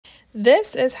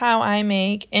This is how I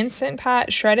make Instant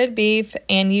Pot shredded beef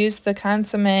and use the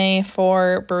consomme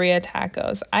for barria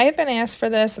tacos. I have been asked for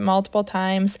this multiple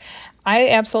times. I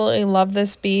absolutely love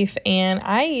this beef, and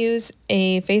I use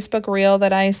a Facebook reel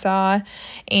that I saw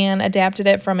and adapted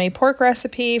it from a pork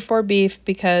recipe for beef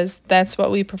because that's what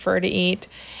we prefer to eat.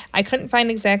 I couldn't find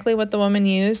exactly what the woman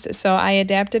used, so I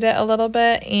adapted it a little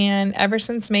bit, and ever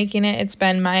since making it, it's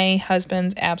been my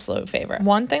husband's absolute favorite.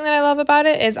 One thing that I love about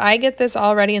it is I get this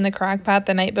already in the crock pot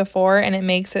the night before, and it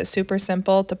makes it super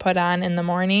simple to put on in the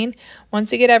morning.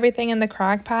 Once you get everything in the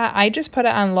crock pot, I just put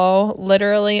it on low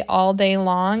literally all day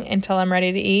long until I'm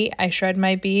ready to eat. I shred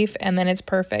my beef, and then it's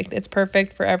perfect. It's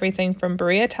perfect for everything from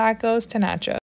barria tacos to nachos.